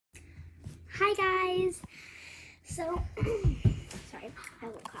Hi guys! So, sorry, I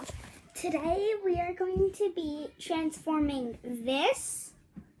woke up. Today we are going to be transforming this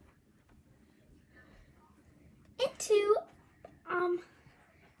into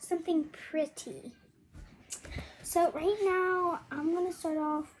something pretty. So right now I'm going to start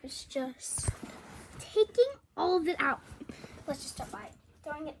off with just taking all of it out. Let's just start by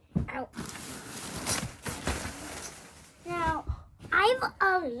throwing it out. Now, I have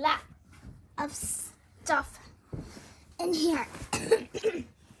a lot of stuff in here.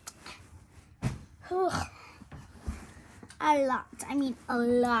 A lot. I mean, a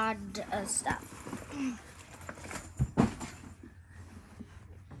lot of stuff. Okay.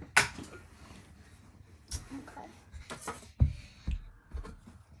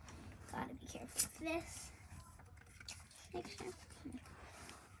 Gotta be careful with this. Make sure.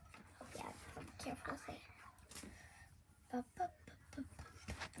 Oh yeah, be careful with it.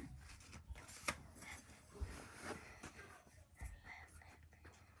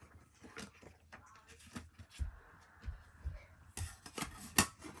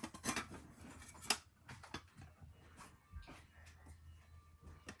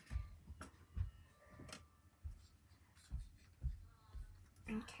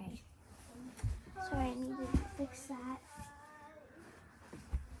 Okay, so I need to fix that.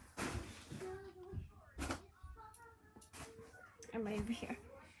 I'm right over here.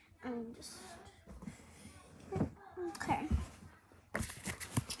 I'm just, okay.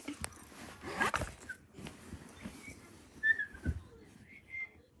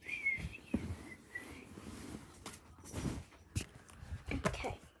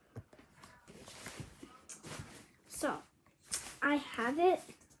 Okay. So, I have it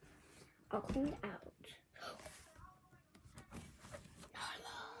all cleaned out.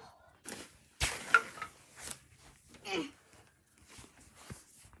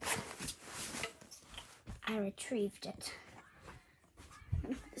 I retrieved it.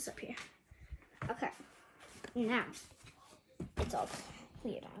 Let me put this up here. Okay. Now, it's all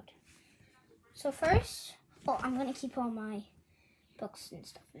cleared out. So first, I'm going to keep all my books and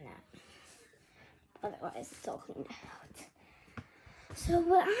stuff in that. Otherwise, it's all cleaned out. So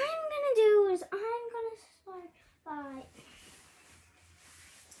what I'm going to do is I'm going to start by...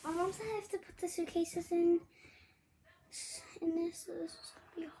 Almost I have to put the suitcases in this, so this is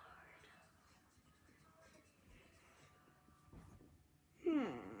going to be hard.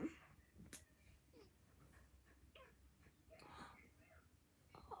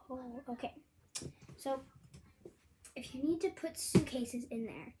 Oh, okay. So, if you need to put suitcases in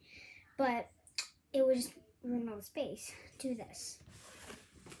there, but it would just ruin all the space, do this.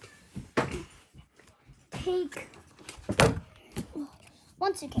 Take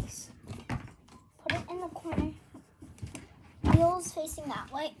one suitcase, put it in the corner, wheels facing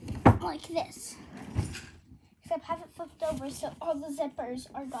that way, like this. Except have it flipped over so all the zippers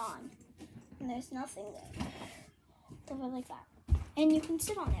are gone. And there's nothing there. Over like that. And you can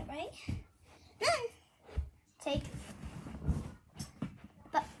sit on it, right? Then take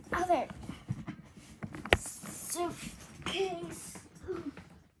the other suitcase.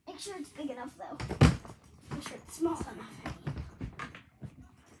 Make sure it's big enough though. Make sure it's small enough.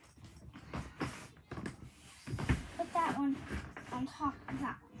 Put that one on top of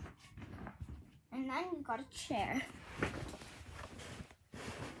that one. And then you got a chair.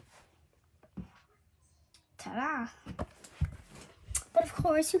 Ta-da! But of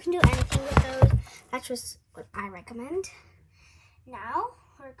course, you can do anything with those. That's just what I recommend. Now,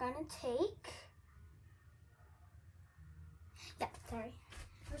 we're gonna take... Yeah, sorry.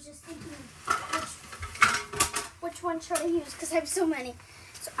 I was just thinking which one should I use, because I have so many.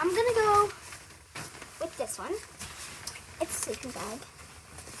 So I'm gonna go with this one. It's a sleeping bag.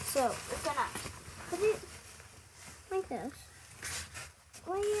 So we're gonna put it like this.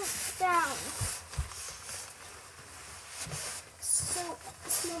 Lay it down. So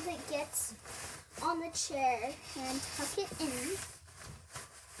it gets on the chair and tuck it in.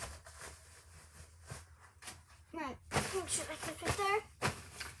 Now, make sure I put it there.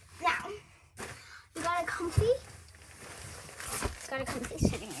 Now, you got a comfy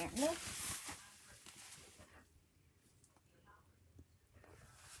sitting area.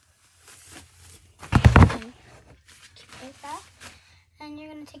 Keep it like that. And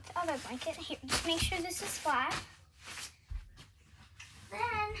you're gonna take the other blanket. Here, just make sure this is flat. Then,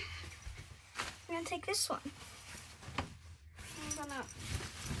 I'm going to take this one. I'm going to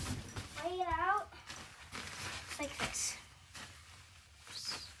lay it out like this.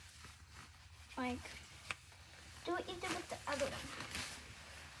 Like, do what you did with the other one.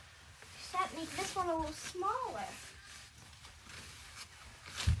 Except make this one a little smaller.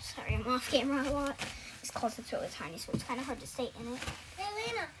 Sorry. sorry, I'm off camera a lot. It's because it's really tiny, so it's kind of hard to stay in it. Hey,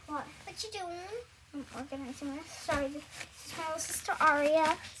 Lena. What? What you doing? I'm organizing this. Sorry, this is my little sister Aria.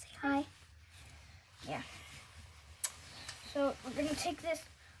 Say hi. Yeah. So we're gonna take this,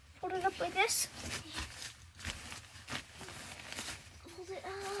 hold it up like this. Hold it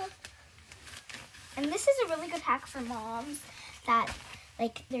up. And this is a really good hack for moms that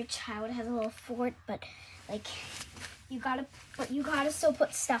like their child has a little fort, but like you gotta still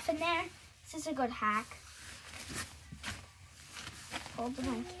put stuff in there. This is a good hack. Hold the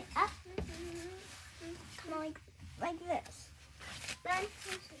blanket up. Come on, like this. Then,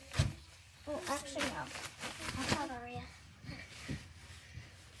 oh, actually no. That's not Aria.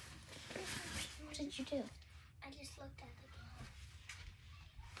 What did you do? I just looked at it.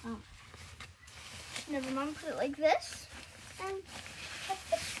 Oh. Never mind, put it like this. And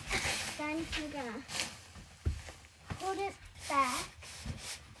then you're gonna put it back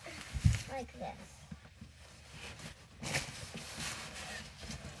like this.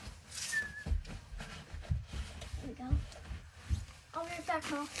 There we go. I'll be right back,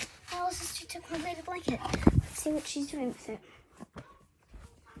 Mom. My little sister took my weighted blanket. Let's see what she's doing with it.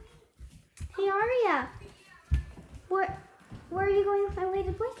 Hey, Aria. Where are you going with my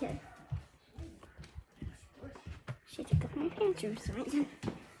weighted blanket? She took off my pants or something.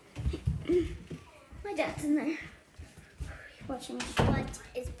 My dad's in there. Watching me. What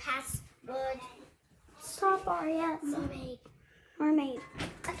is password? Stop, Aria. Mermaid. Mermaid.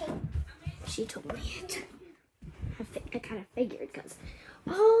 Okay. She told me it. I kind of figured because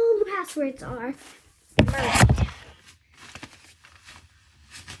all the passwords are mermaid.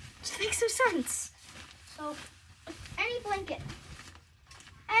 Which makes no sense. So, any blanket,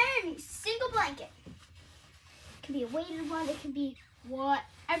 any single blanket, it can be a weighted one, it can be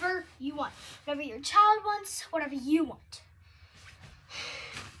whatever you want. Whatever your child wants, whatever you want.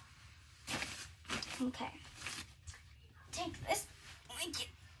 Okay. Take this blanket.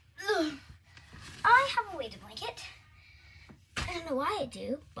 Ugh. I have a weighted blanket. I don't know why I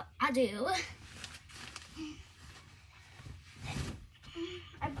do, but I do.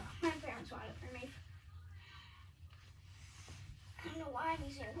 My parents wanted it for me. I don't know why I'm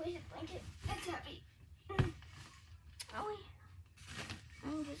using a weighted blanket. It's heavy. Oh,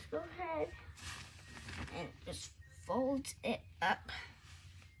 and just go ahead and just fold it up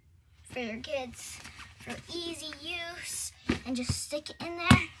for your kids for easy use, and just stick it in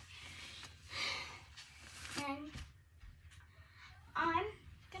there. And I'm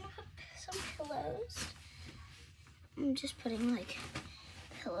gonna put some pillows. I'm just putting like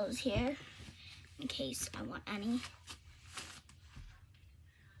pillows here in case I want any.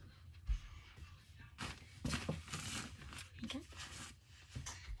 Okay.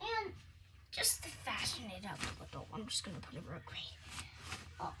 And just to fashion it up a little, I'm just gonna put a real great.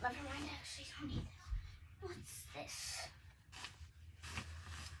 Oh, never mind, actually don't need this. What's this?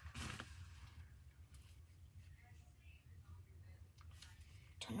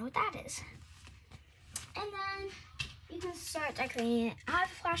 Don't know what that is. And then you can start decorating it. I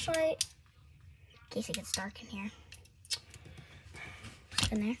have a flashlight in case it gets dark in here.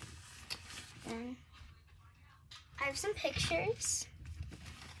 In there. Then I have some pictures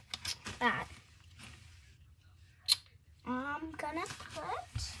that I'm gonna put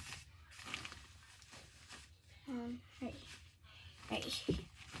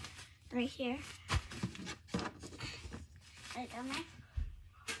right here. Right down there.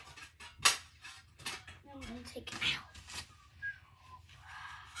 I'm gonna take it out.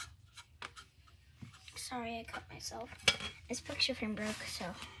 Sorry, I cut myself. This picture frame broke, so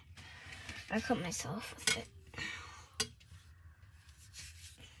I cut myself with it.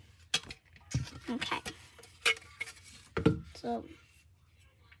 Okay. So,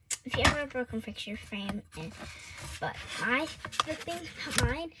 if you ever have a broken picture frame, but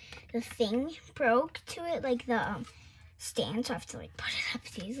the thing broke to it, like the stand, so I have to like put it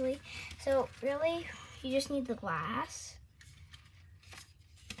up easily. So really, you just need the glass.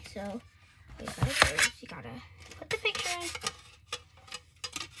 So what you gotta do is you gotta put the picture in,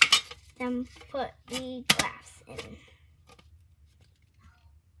 then put the glass in.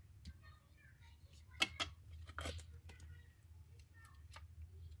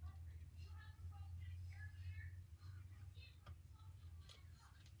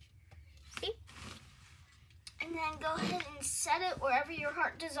 See? And then go ahead and set it wherever your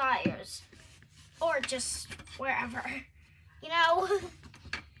heart desires. Or just wherever. You know?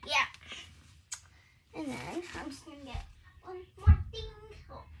 Yeah. And then I'm just going to get one more thing.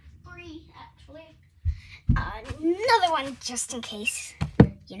 Oh, 3 actually. Another one just in case.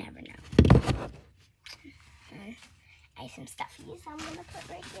 You never know. I have some stuffies I'm going to put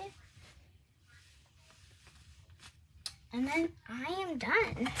right here. And then I am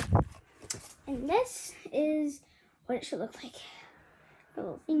done. And this is what it should look like. A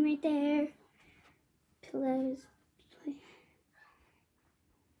little thing right there. Pillows.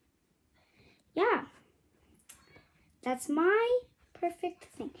 Yeah. That's my perfect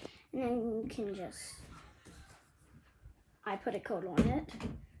thing. And then you can just, I put a coat on it.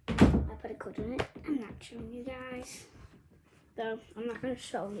 I'm not showing you guys. Though, I'm not going to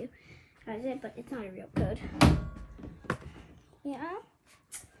show you guys it, but it's not a real code. Yeah.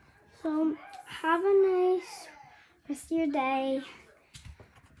 So, have a nice rest of your day.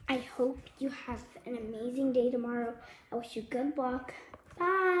 I hope you have an amazing day tomorrow. I wish you good luck.